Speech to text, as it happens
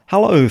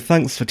Hello,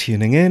 thanks for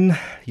tuning in.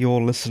 You're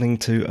listening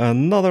to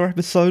another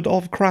episode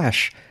of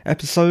Crash,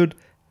 episode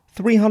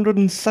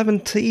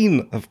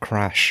 317 of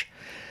Crash.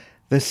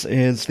 This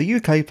is the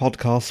UK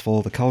podcast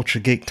for the culture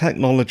geek,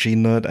 technology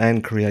nerd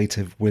and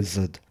creative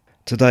wizard.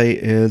 Today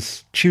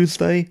is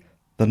Tuesday,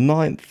 the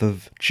 9th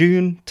of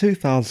June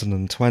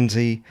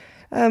 2020,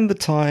 and the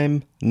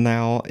time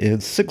now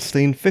is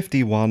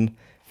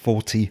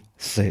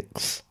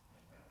 16:51:46.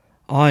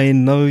 I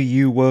know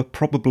you were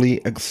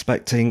probably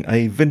expecting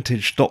a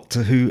vintage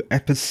Doctor Who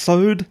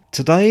episode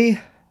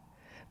today.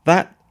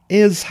 That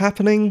is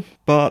happening,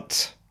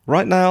 but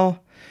right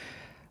now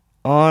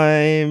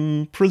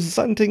I'm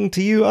presenting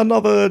to you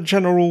another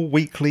general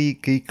weekly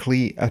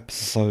geekly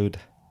episode.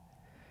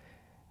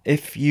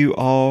 If you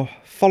are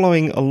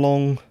following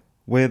along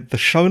with the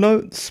show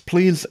notes,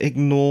 please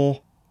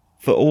ignore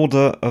the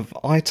order of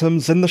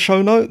items in the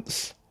show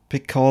notes,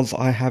 because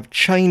I have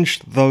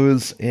changed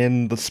those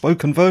in the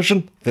spoken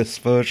version, this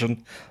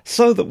version,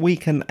 so that we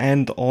can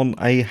end on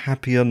a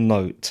happier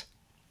note.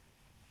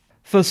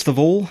 First of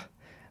all,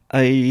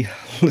 a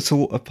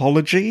little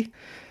apology.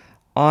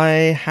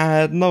 I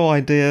had no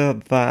idea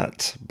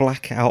that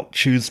Blackout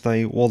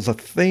Tuesday was a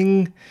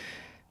thing,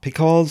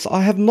 because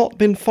I have not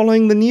been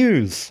following the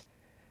news.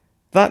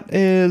 That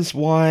is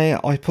why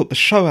I put the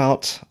show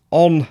out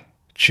on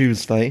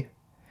Tuesday.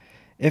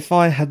 If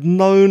I had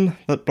known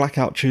that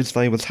Blackout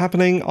Tuesday was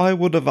happening, I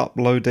would have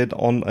uploaded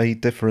on a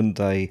different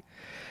day.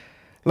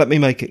 Let me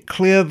make it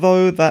clear,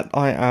 though, that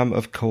I am,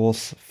 of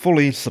course,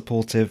 fully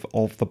supportive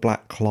of the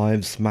Black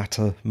Lives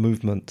Matter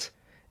movement.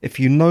 If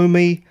you know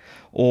me,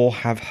 or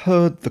have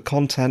heard the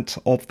content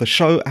of the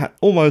show at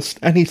almost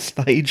any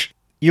stage,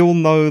 you'll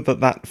know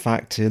that that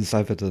fact is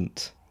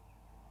evident.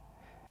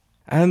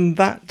 And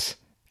that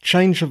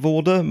change of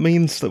order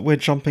means that we're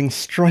jumping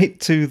straight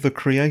to the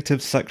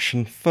creative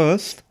section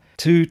first,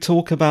 to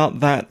talk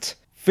about that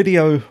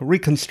video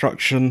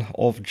reconstruction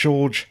of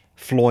George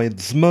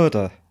Floyd's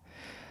murder.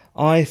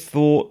 I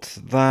thought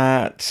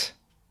that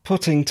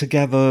putting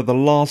together the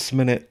last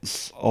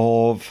minutes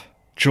of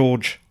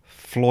George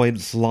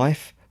Floyd's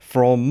life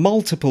from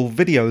multiple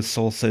video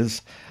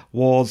sources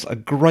was a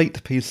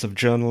great piece of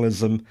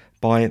journalism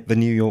by the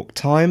New York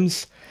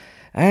Times,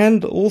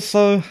 and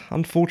also,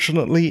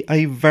 unfortunately,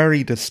 a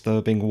very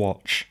disturbing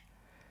watch.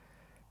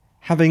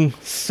 Having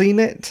seen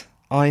it,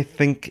 I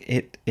think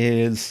it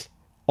is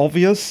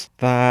obvious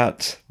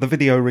that the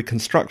video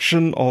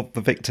reconstruction of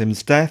the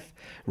victim's death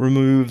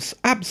removes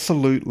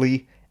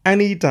absolutely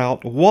any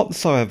doubt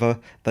whatsoever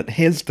that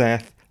his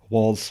death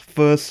was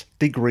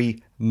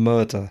first-degree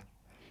murder.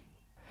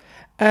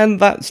 And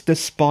that's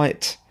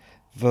despite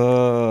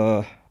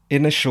the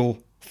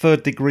initial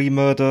third-degree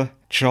murder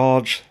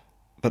charge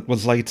that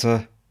was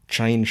later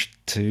changed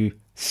to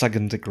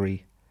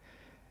second-degree.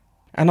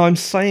 And I'm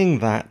saying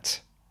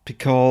that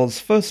because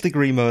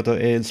first-degree murder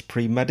is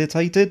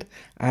premeditated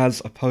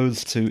as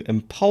opposed to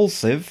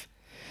impulsive,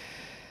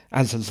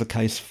 as is the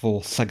case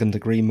for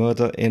second-degree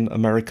murder in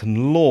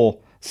American law.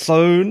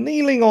 So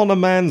kneeling on a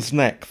man's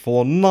neck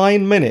for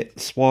 9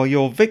 minutes while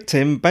your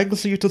victim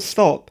begs you to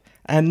stop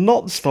and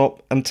not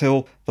stop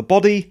until the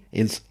body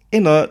is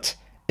inert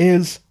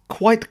is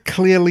quite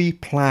clearly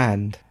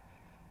planned.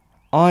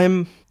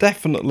 I'm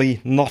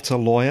definitely not a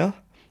lawyer,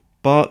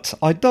 but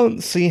I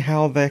don't see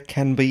how there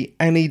can be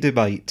any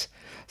debate.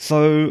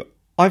 So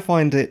I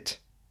find it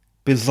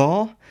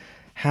bizarre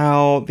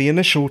how the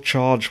initial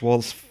charge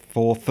was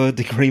for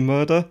third-degree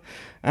murder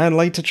and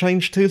later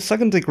changed to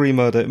second-degree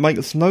murder. It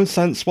makes no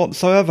sense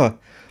whatsoever.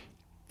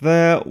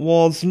 There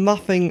was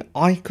nothing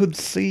I could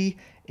see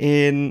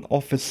in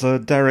Officer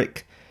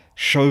Derek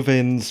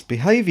Chauvin's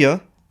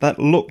behaviour that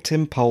looked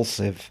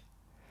impulsive.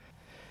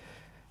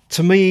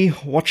 To me,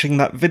 watching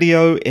that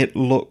video, it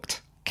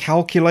looked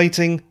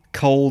calculating,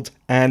 cold,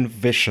 and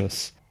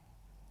vicious.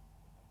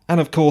 And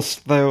of course,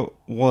 there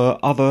were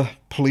other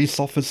police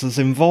officers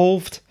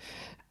involved,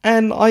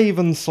 and I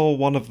even saw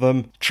one of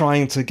them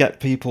trying to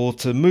get people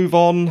to move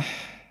on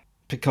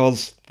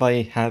because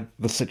they had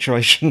the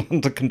situation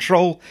under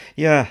control.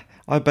 Yeah,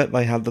 I bet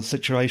they had the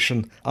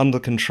situation under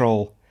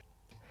control.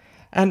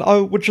 And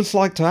I would just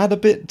like to add a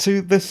bit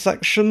to this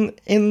section.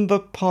 In the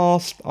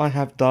past, I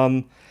have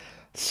done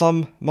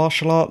some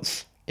martial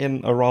arts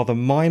in a rather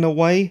minor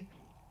way,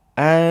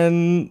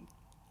 and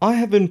I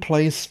have been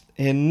placed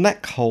in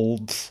neck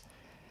holds,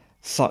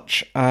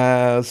 such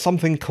as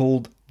something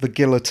called the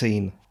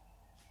guillotine.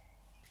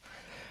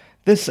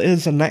 This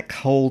is a neck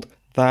hold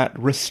that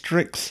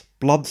restricts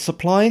blood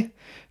supply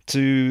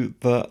to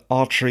the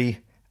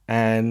artery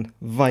and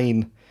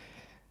vein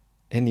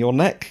in your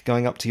neck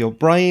going up to your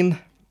brain,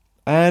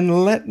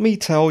 and let me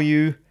tell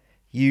you,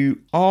 you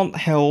aren't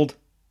held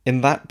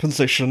in that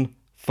position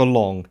for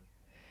long.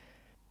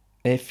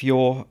 If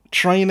you're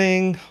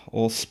training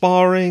or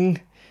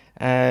sparring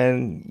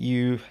and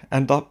you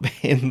end up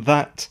in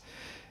that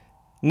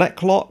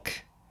neck lock,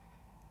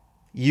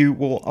 you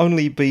will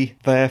only be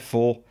there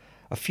for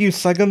a few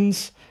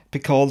seconds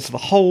because the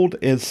hold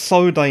is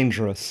so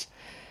dangerous.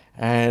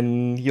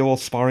 And your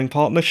sparring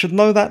partner should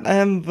know that,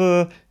 and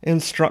the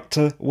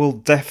instructor will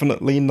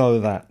definitely know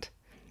that.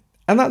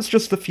 And that's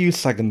just a few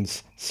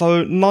seconds.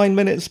 So 9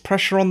 minutes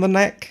pressure on the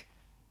neck,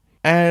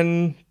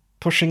 and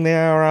pushing the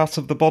air out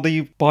of the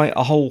body by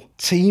a whole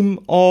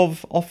team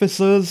of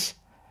officers.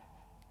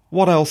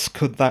 What else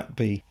could that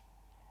be?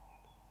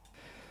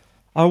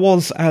 I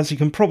was, as you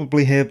can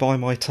probably hear by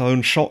my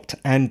tone, shocked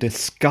and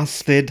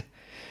disgusted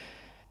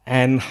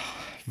and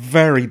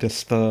very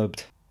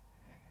disturbed.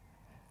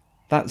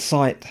 That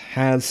sight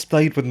has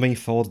stayed with me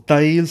for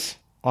days.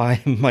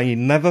 I may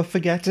never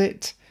forget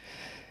it.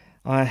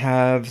 I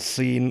have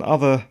seen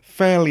other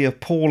fairly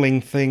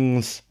appalling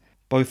things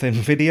both in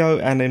video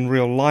and in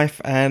real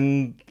life,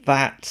 and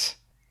that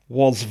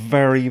was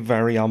very,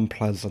 very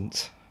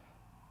unpleasant.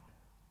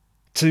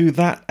 To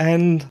that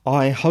end,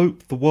 I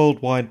hope the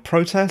worldwide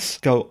protests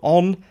go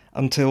on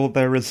until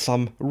there is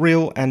some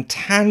real and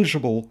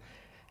tangible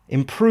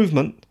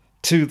improvement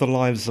to the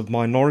lives of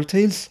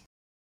minorities.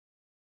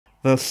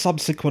 The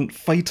subsequent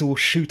fatal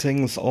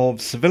shootings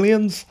of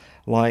civilians,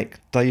 like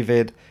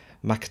David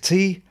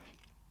McAtee,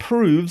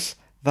 proves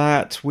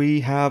that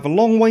we have a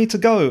long way to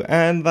go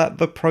and that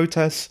the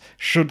protests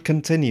should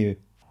continue.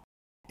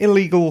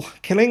 Illegal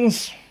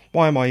killings,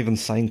 why am I even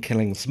saying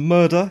killings?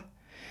 Murder,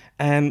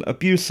 and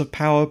abuse of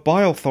power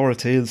by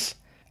authorities,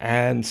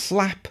 and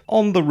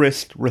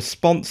slap-on-the-wrist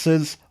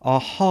responses are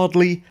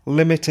hardly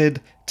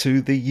limited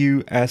to the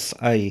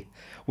USA.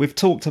 We've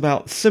talked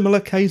about similar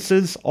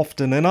cases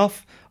often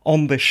enough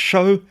on this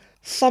show,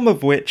 some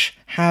of which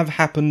have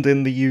happened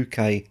in the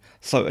UK.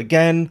 So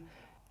again,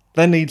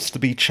 there needs to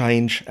be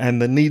change,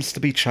 and there needs to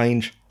be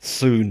change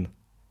soon.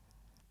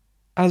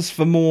 As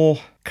for more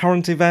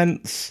current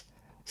events,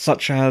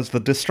 such as the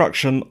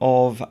destruction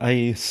of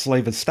a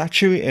slaver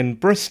statue in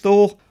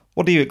Bristol,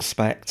 what do you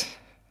expect?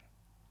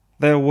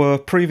 There were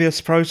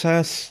previous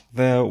protests,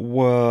 there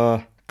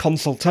were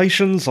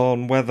consultations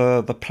on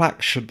whether the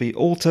plaque should be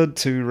altered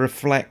to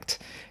reflect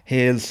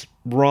his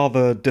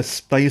rather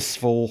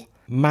distasteful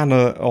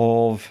manner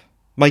of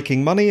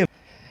making money,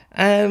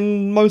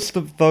 and most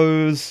of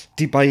those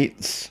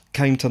debates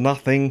came to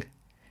nothing.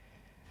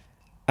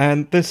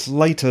 And this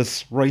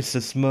latest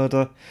racist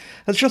murder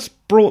has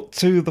just brought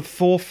to the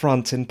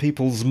forefront in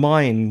people's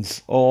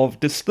minds of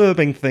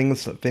disturbing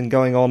things that have been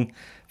going on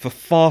for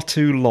far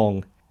too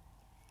long.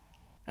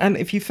 And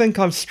if you think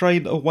I've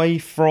strayed away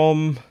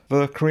from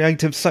the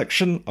creative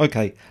section,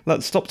 okay,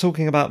 let's stop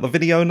talking about the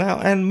video now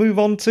and move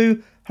on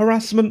to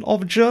harassment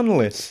of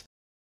journalists.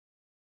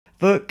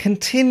 The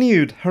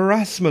continued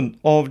harassment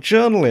of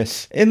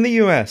journalists in the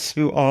US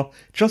who are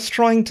just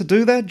trying to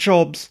do their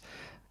jobs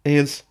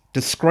is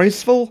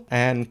disgraceful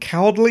and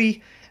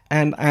cowardly,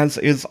 and as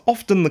is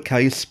often the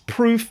case,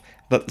 proof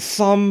that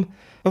some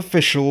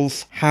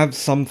officials have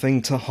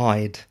something to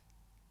hide.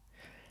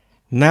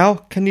 Now,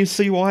 can you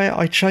see why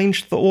I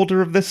changed the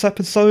order of this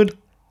episode?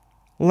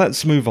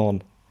 Let's move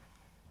on.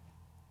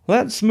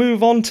 Let's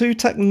move on to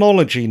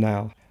technology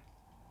now.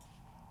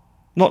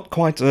 Not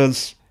quite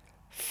as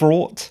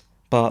fraught,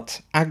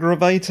 but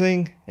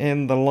aggravating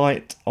in the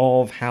light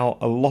of how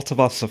a lot of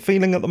us are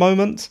feeling at the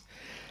moment.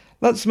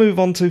 Let's move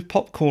on to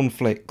popcorn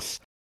flicks.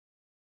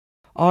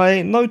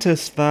 I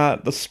noticed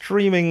that the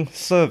streaming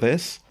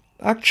service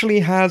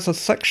actually has a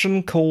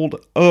section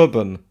called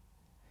Urban.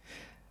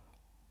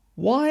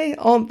 Why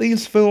aren't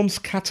these films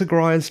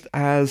categorized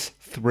as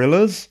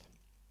thrillers,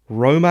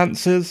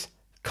 romances,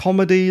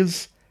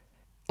 comedies?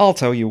 I'll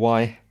tell you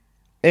why.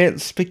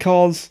 It's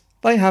because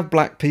they have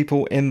black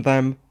people in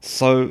them,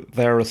 so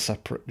they're a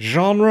separate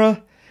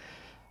genre.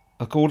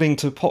 According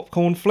to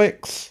Popcorn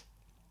Flicks,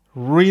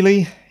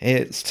 really,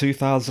 it's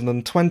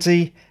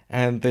 2020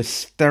 and this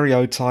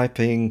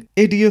stereotyping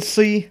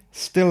idiocy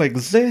still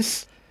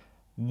exists?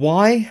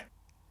 Why?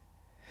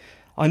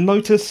 I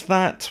noticed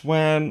that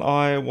when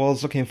I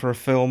was looking for a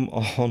film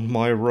on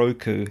my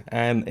Roku,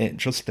 and it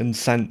just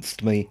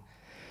incensed me.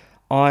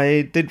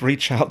 I did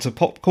reach out to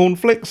Popcorn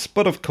Flicks,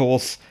 but of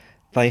course,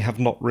 they have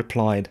not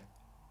replied.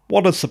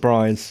 What a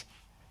surprise.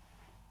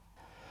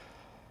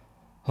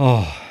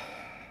 Oh,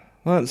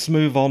 let's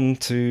move on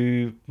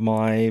to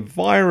my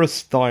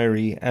virus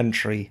diary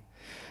entry.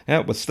 Yeah,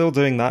 we're still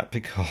doing that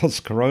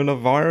because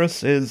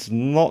coronavirus is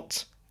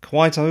not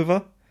quite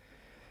over.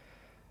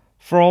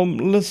 From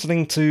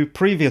listening to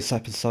previous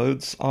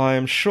episodes, I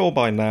am sure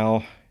by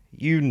now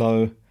you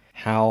know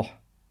how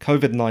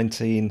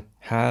COVID-19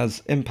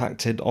 has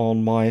impacted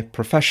on my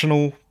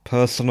professional,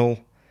 personal,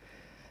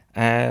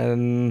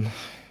 and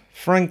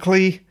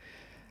frankly,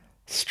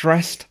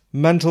 stressed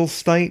mental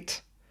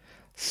state,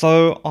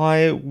 so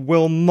I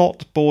will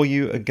not bore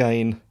you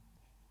again.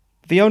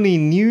 The only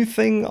new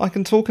thing I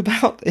can talk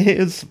about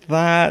is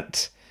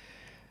that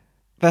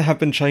there have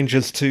been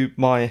changes to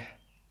my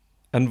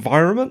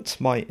environment,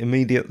 my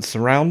immediate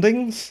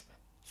surroundings,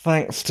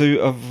 thanks to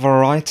a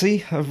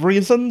variety of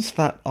reasons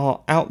that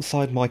are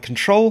outside my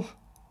control.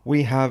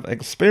 We have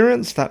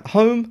experienced at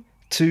home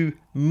 2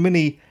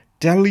 mini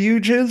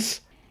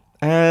deluges,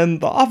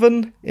 and the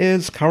oven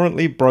is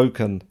currently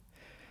broken.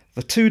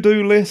 The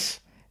to-do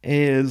list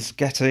is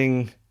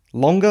getting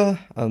longer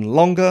and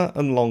longer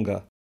and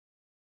longer.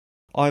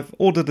 I've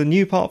ordered a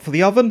new part for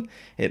the oven.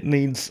 It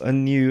needs a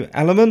new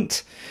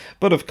element,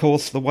 but of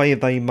course the way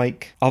they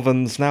make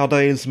ovens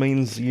nowadays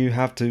means you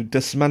have to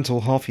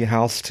dismantle half your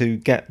house to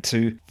get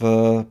to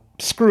the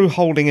screw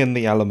holding in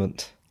the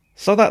element.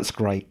 So that's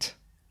great.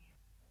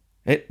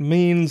 It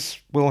means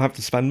we'll have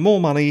to spend more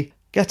money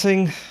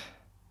getting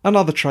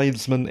another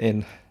tradesman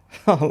in.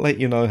 I'll let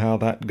you know how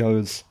that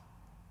goes.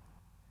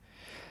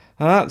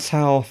 That's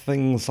how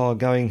things are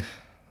going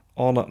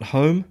on at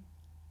home.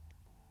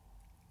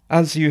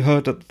 As you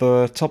heard at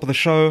the top of the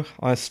show,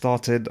 I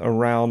started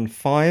around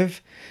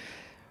 5.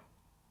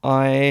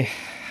 I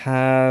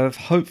have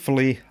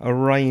hopefully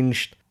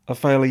arranged a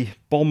fairly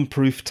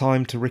bomb-proof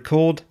time to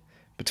record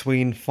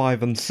between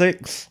 5 and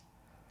 6.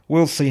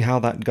 We'll see how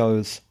that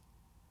goes.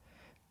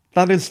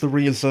 That is the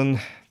reason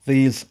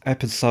these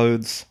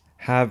episodes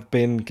have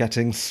been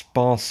getting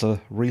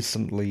sparser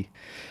recently.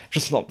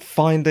 Just not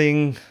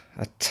finding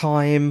a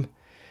time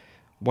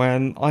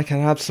when I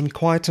can have some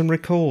quiet and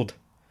record.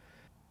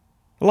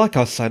 Like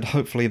I said,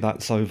 hopefully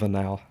that's over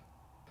now.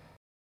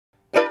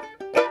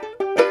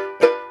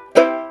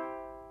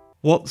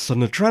 What's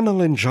an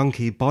adrenaline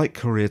junkie bike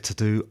courier to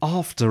do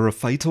after a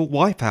fatal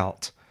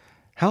wipeout?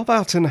 How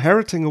about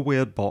inheriting a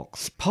weird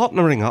box,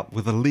 partnering up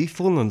with a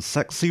lethal and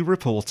sexy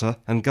reporter,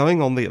 and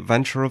going on the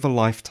adventure of a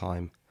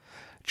lifetime?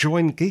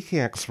 Join Geeky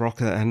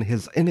Ex-Rocker and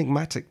his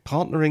enigmatic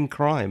partner in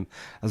crime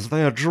as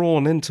they are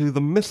drawn into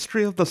the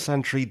mystery of the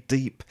century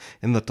deep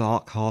in the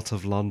dark heart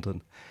of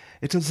London.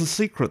 It is a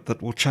secret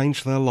that will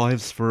change their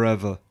lives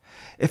forever,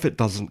 if it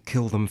doesn't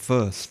kill them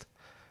first.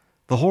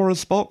 The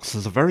Horrors Box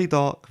is a very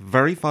dark,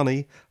 very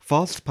funny,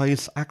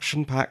 fast-paced,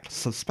 action-packed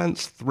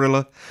suspense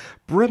thriller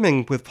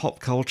brimming with pop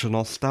culture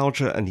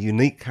nostalgia and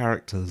unique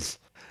characters.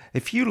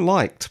 If you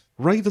liked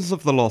Raiders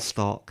of the Lost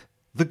Ark,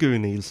 The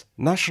Goonies,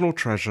 National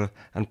Treasure,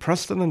 and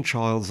Preston and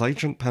Childs'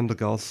 Agent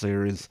Pendergast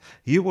series,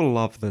 you will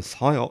love this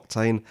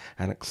high-octane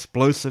and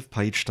explosive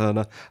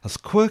page-turner as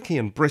quirky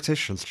and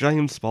British as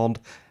James Bond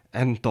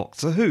and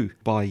Doctor Who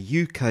by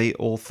UK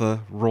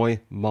author Roy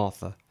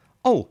Martha.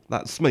 Oh,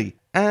 that's me.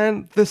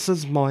 And this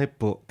is my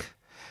book.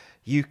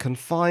 You can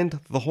find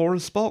The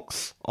Horrors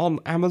Box on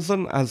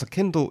Amazon as a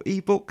Kindle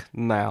ebook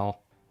now.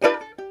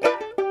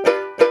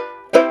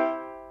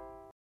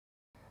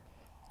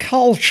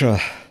 Culture.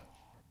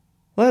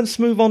 Let's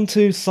move on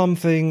to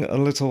something a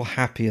little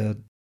happier.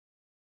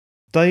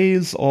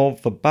 Days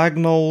of the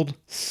Bagnall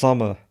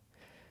Summer.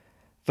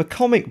 The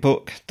comic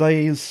book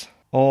Days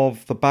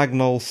of the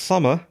Bagnall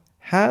Summer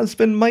has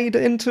been made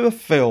into a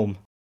film.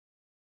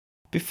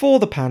 Before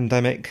the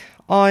pandemic,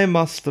 I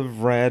must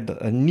have read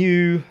a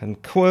new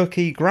and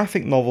quirky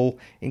graphic novel,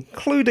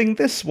 including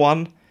this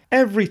one,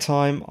 every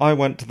time I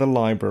went to the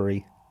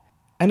library.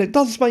 And it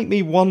does make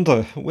me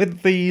wonder,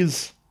 with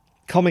these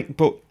comic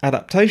book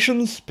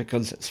adaptations,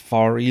 because it's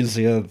far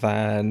easier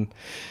than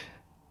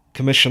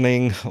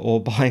commissioning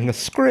or buying a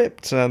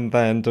script and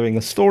then doing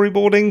a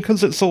storyboarding,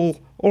 because it's all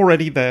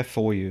already there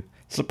for you.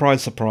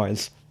 Surprise,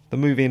 surprise. The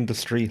movie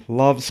industry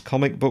loves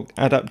comic book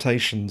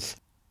adaptations.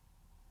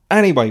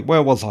 Anyway,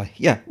 where was I?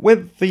 Yeah,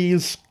 with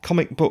these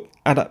comic book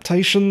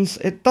adaptations,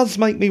 it does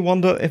make me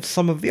wonder if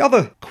some of the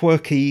other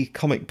quirky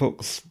comic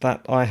books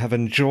that I have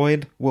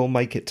enjoyed will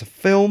make it to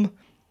film.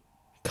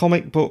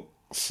 Comic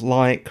books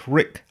like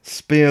Rick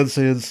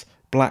Spears'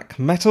 Black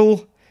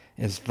Metal.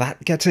 Is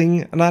that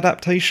getting an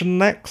adaptation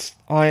next?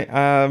 I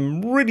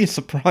am really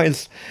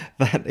surprised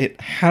that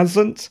it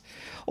hasn't.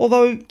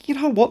 Although, you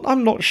know what,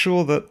 I'm not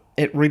sure that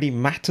it really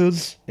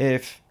matters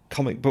if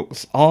comic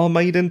books are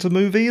made into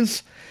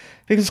movies,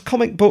 because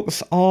comic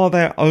books are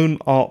their own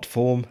art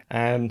form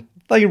and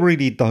they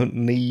really don't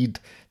need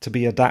to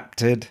be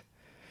adapted.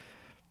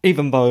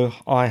 Even though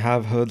I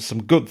have heard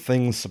some good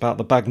things about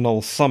the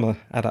Bagnall Summer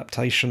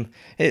adaptation,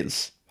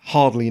 it's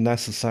hardly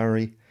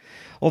necessary.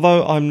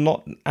 Although I'm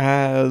not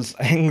as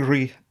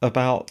angry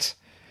about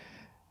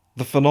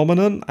the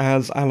phenomenon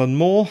as Alan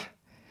Moore,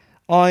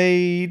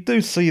 I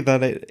do see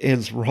that it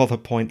is rather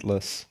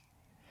pointless.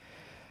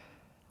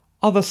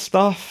 Other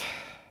stuff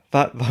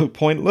that, though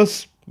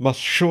pointless, must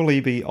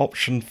surely be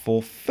optioned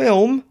for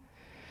film,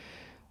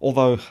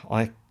 although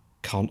I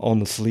can't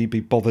honestly be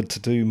bothered to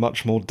do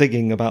much more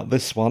digging about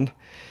this one,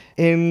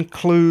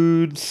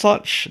 include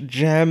such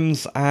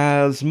gems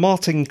as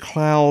Martin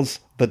Clow's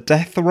The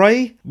Death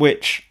Ray,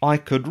 which I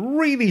could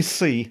really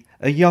see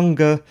a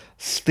younger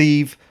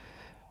Steve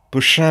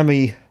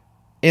Buscemi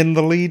in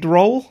the lead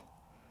role.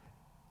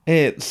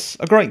 It's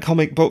a great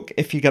comic book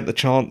if you get the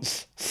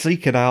chance.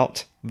 Seek it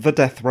out. The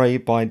Death Ray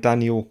by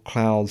Daniel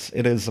Clowes.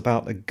 It is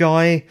about a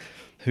guy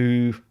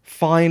who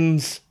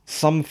finds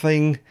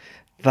something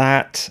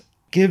that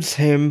gives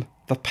him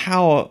the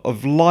power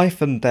of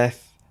life and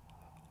death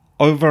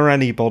over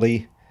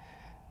anybody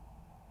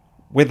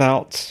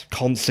without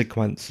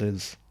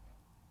consequences.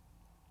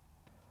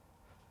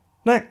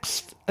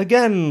 Next,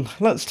 again,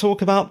 let's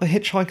talk about The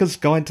Hitchhiker's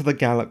Guide to the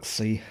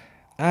Galaxy.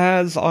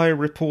 As I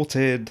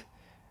reported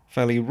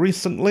fairly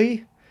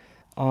recently,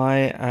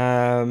 I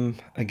am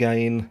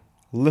again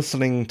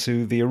listening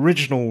to the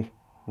original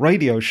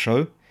radio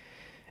show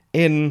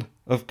in,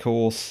 of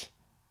course,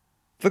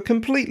 the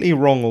completely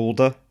wrong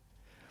order.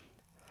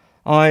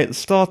 I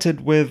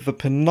started with the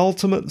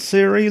penultimate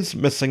series,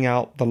 missing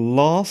out the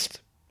last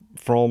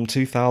from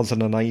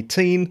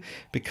 2018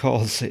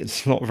 because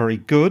it's not very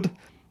good.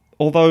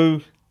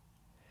 Although,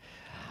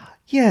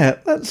 yeah,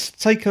 let's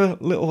take a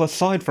little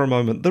aside for a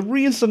moment. The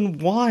reason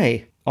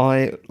why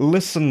I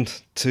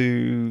listened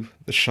to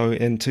the show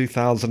in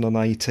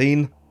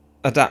 2018,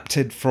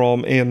 adapted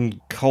from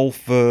Ian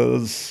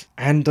Colfer's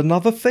And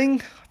Another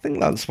Thing, I think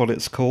that's what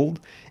it's called,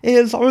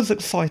 is I was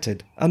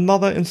excited.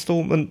 Another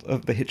instalment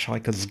of The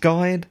Hitchhiker's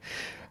Guide,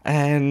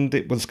 and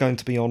it was going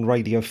to be on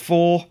Radio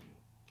 4,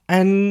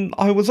 and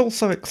I was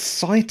also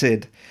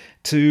excited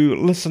to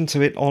listen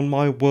to it on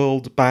my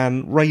world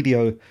band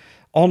radio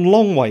on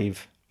Longwave.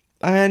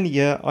 And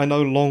yeah, I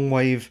know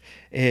Longwave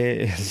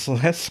is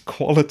less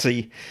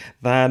quality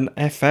than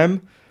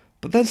FM,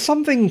 but there's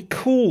something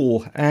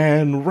cool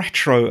and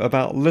retro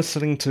about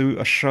listening to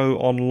a show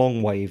on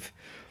Longwave.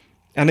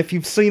 And if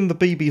you've seen the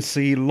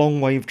BBC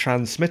Longwave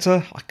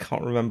transmitter, I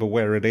can't remember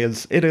where it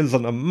is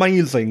an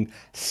amazing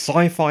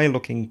sci-fi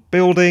looking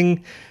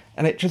building,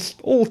 and it just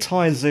all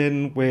ties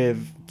in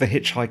with The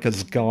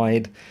Hitchhiker's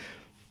Guide.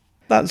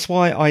 That's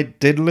why I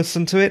did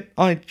listen to it.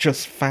 I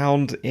just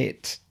found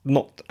it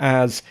not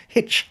as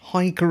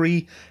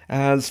hitchhikery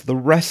as the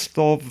rest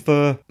of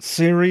the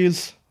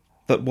series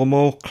that were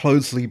more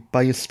closely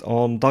based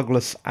on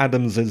Douglas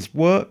Adams's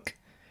work.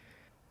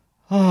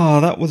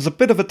 That was a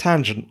bit of a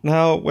tangent.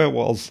 Now, where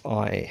was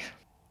I?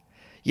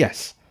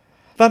 Yes,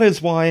 that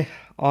is why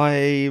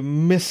I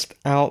missed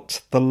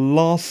out the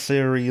last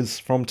series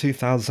from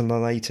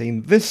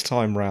 2018 this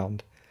time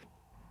round.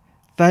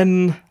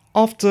 Then,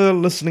 after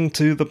listening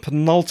to the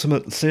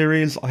penultimate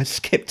series, I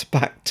skipped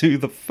back to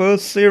the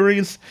first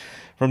series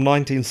from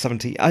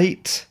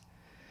 1978,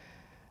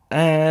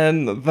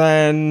 and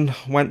then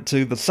went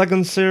to the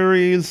second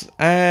series,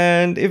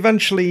 and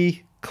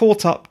eventually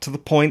caught up to the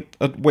point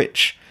at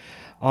which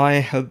I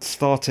had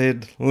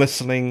started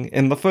listening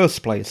in the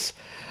first place.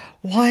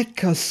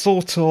 Like a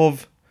sort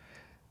of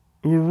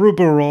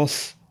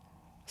Ouroboros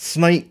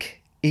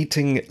snake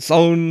eating its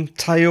own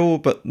tail,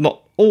 but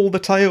not all the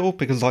tail,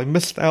 because I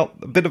missed out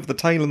a bit of the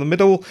tail in the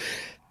middle.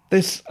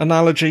 This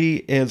analogy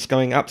is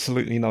going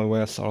absolutely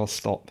nowhere, so I'll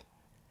stop.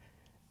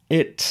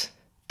 It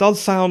does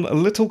sound a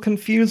little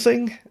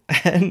confusing,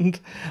 and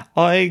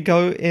I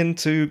go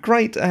into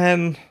great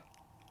and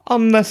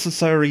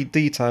unnecessary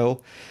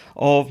detail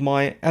of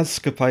my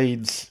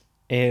escapades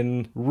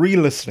in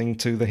re-listening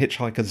to The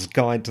Hitchhiker's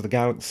Guide to the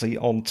Galaxy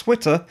on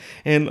Twitter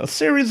in a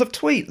series of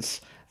tweets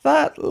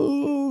that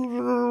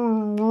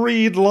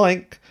read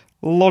like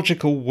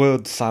logical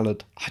word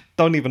salad. I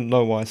don't even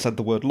know why I said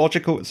the word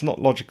logical. It's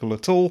not logical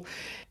at all.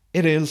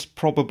 It is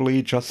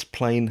probably just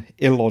plain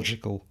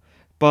illogical.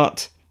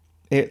 But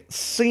it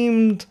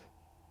seemed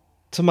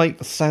to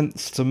make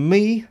sense to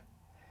me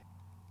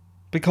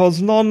because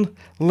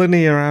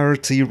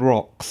non-linearity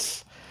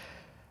rocks.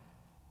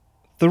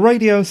 The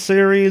radio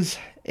series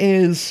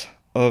is,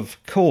 of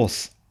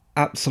course,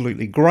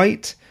 absolutely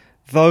great,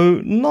 though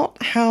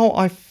not how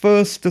I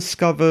first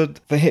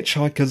discovered The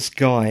Hitchhiker's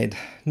Guide.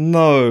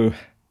 No.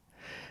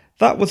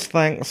 That was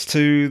thanks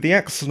to the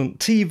excellent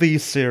TV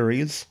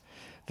series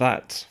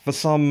that, for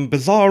some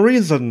bizarre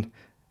reason,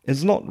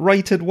 is not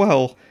rated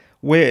well,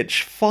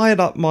 which fired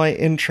up my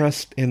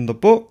interest in the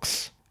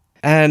books,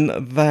 and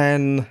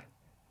then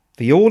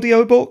the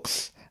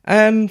audiobooks,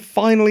 and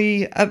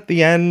finally, at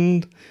the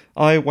end,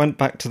 I went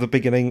back to the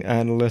beginning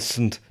and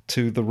listened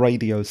to the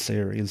radio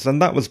series,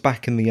 and that was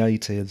back in the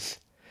 80s.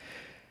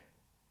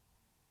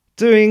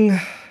 Doing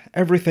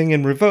everything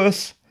in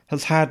reverse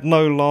has had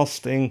no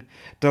lasting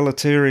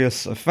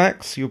deleterious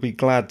effects, you'll be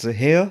glad to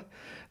hear.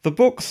 The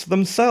books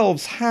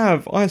themselves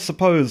have, I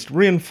suppose,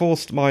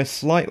 reinforced my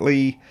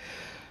slightly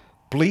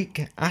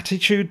bleak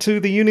attitude to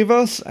the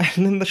universe,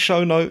 and in the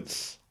show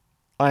notes,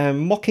 I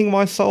am mocking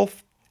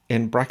myself.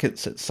 In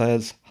brackets it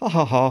says, ha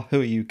ha ha, who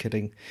are you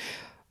kidding?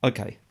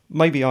 Okay,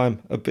 maybe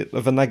I'm a bit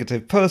of a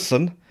negative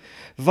person,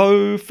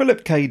 though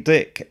Philip K.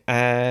 Dick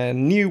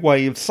and New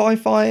Wave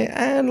Sci-Fi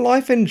and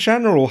life in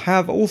general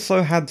have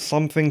also had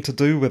something to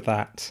do with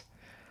that.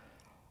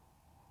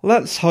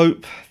 Let's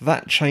hope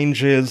that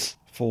changes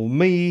for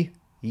me,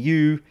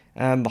 you,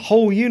 and the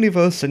whole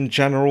universe in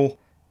general,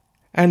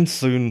 and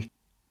soon.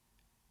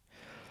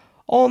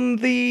 On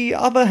the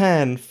other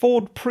hand,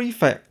 Ford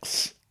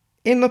Prefect's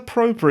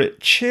inappropriate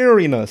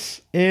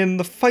cheeriness in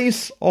the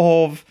face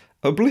of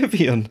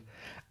oblivion,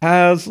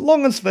 as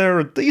long as there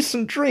are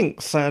decent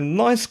drinks and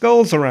nice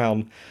girls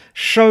around,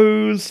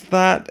 shows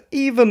that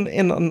even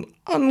in an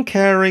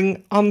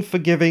uncaring,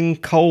 unforgiving,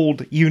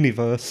 cold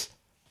universe,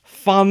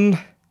 fun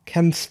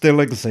can still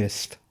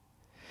exist.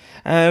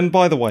 And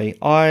by the way,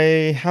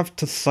 I have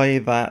to say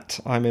that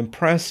I'm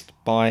impressed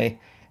by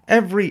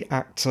every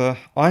actor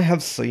I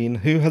have seen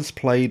who has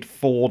played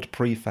Ford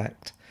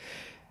Prefect.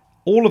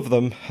 All of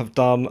them have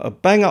done a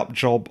bang-up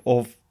job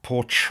of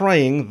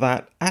portraying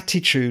that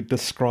attitude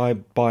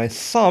described by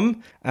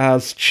some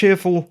as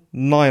cheerful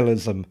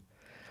nihilism.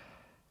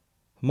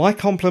 My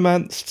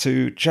compliments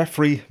to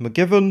Jeffrey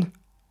McGivern,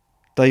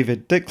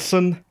 David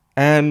Dixon,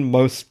 and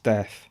Mos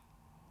Def.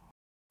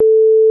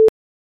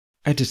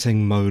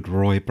 Editing mode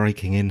Roy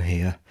breaking in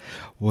here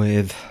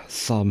with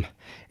some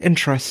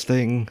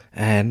interesting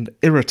and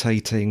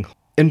irritating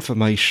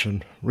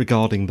information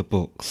regarding the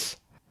books.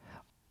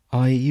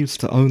 I used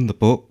to own the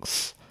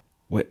books,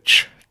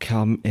 which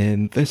come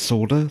in this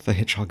order: The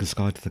Hitchhiker's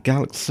Guide to the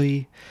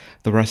Galaxy,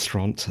 The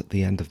Restaurant at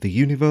the End of the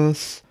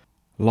Universe,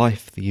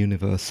 Life, the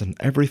Universe and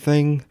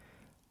Everything,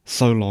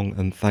 So Long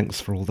and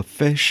Thanks for All the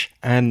Fish,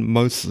 and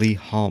Mostly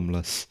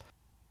Harmless.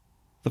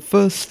 The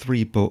first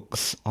three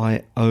books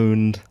I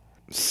owned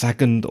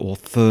second or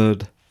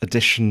third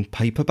edition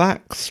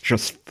paperbacks,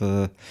 just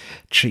the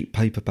cheap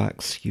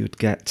paperbacks you'd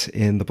get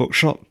in the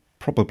bookshop,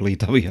 probably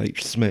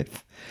W.H.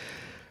 Smith.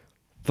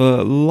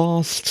 The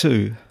last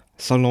two,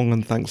 So Long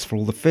and Thanks for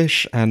All the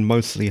Fish and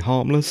Mostly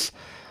Harmless,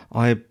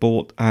 I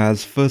bought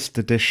as first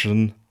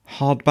edition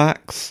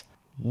hardbacks.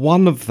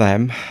 One of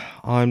them,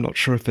 I'm not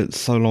sure if it's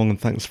So Long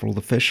and Thanks for All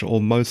the Fish or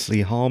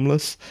Mostly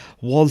Harmless,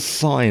 was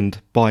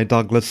signed by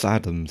Douglas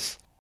Adams.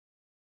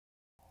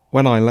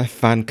 When I left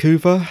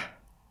Vancouver,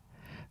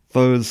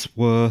 those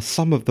were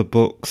some of the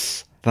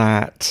books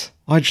that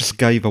I just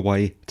gave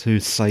away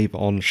to save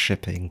on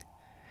shipping.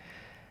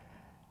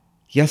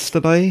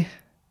 Yesterday,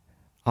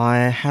 I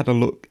had a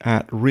look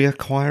at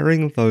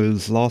reacquiring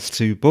those last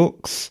two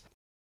books.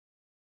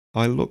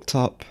 I looked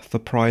up the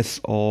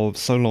price of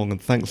So Long and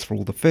Thanks for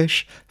All the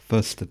Fish,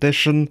 first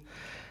edition,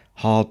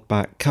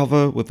 hardback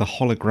cover with a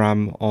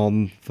hologram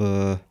on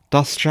the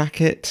dust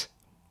jacket,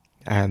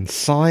 and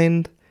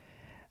signed,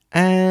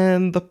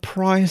 and the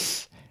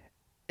price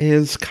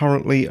is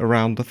currently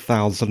around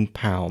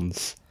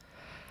 £1,000.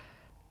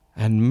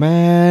 And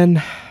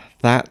man,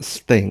 that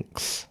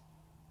stinks.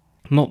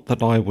 Not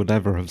that I would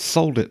ever have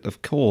sold it,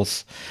 of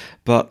course,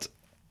 but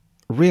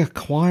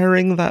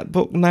reacquiring that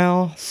book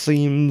now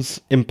seems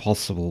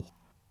impossible.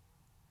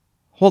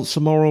 What's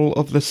the moral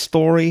of this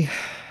story?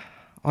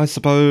 I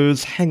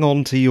suppose hang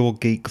on to your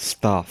geek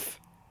stuff.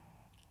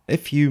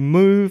 If you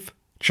move,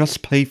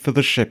 just pay for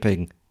the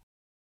shipping.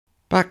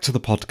 Back to the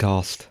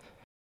podcast.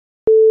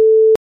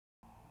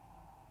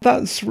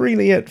 That's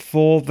really it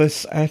for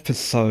this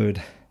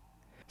episode.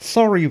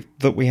 Sorry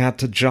that we had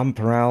to jump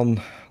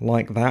around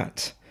like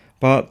that,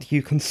 but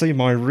you can see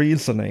my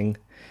reasoning.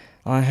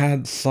 I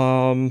had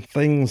some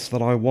things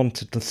that I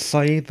wanted to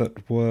say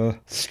that were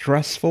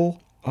stressful.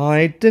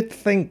 I did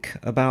think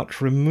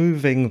about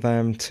removing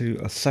them to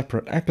a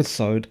separate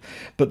episode,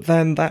 but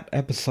then that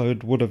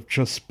episode would have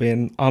just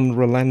been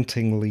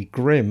unrelentingly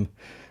grim,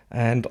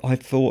 and I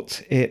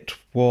thought it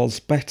was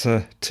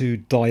better to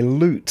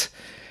dilute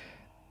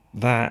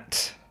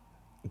that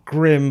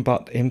grim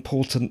but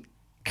important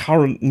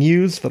current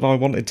news that I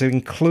wanted to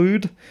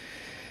include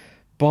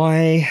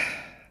by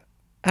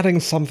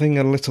adding something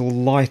a little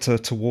lighter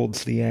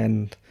towards the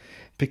end,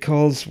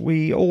 because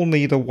we all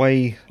need a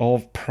way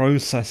of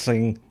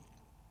processing.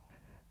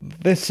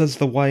 This is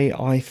the way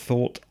I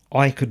thought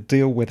I could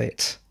deal with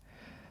it.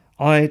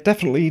 I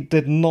definitely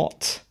did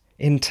not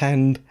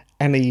intend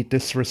any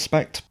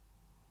disrespect.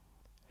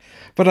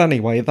 But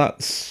anyway,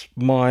 that's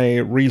my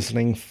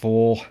reasoning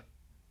for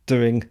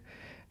doing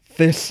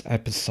this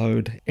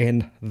episode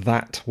in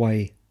that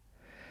way.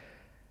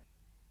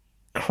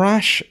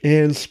 Crash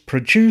is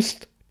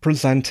produced,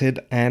 presented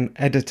and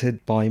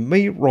edited by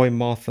me, Roy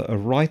Mathur, a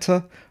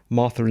writer.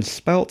 Mathur is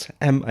spelt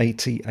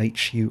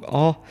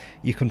M-A-T-H-U-R.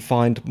 You can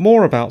find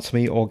more about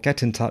me or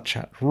get in touch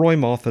at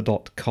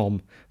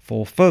roymathur.com.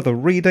 For further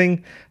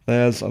reading,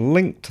 there's a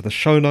link to the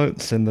show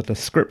notes in the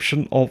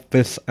description of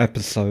this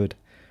episode.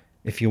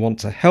 If you want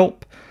to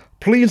help,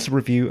 please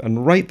review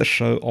and rate the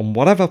show on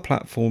whatever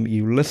platform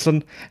you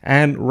listen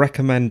and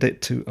recommend it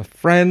to a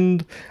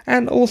friend,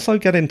 and also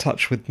get in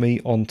touch with me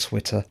on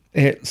Twitter.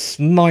 It's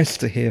nice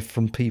to hear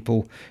from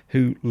people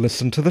who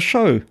listen to the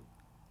show.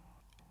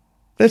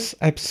 This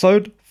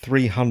episode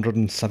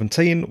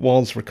 317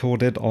 was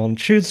recorded on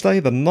Tuesday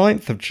the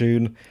 9th of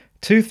June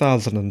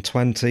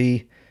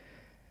 2020.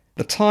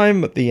 The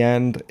time at the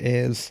end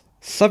is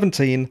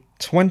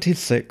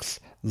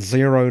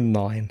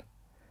 17:26:09.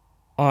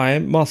 I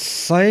must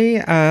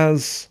say,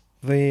 as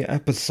the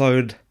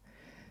episode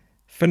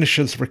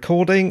finishes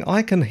recording,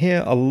 I can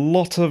hear a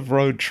lot of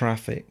road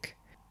traffic,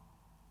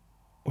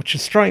 which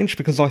is strange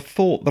because I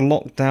thought the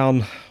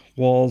lockdown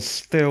was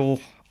still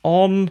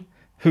on.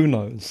 Who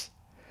knows?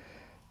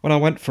 When I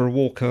went for a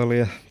walk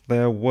earlier,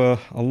 there were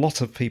a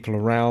lot of people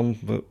around,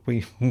 but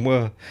we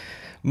were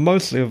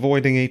mostly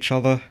avoiding each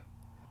other.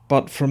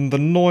 But from the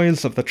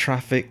noise of the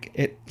traffic,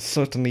 it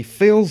certainly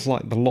feels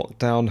like the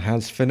lockdown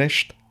has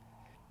finished.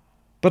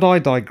 But I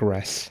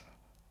digress.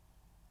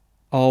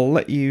 I'll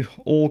let you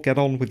all get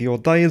on with your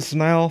days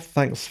now.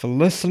 Thanks for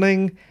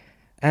listening,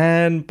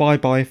 and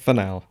bye-bye for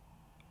now.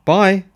 Bye!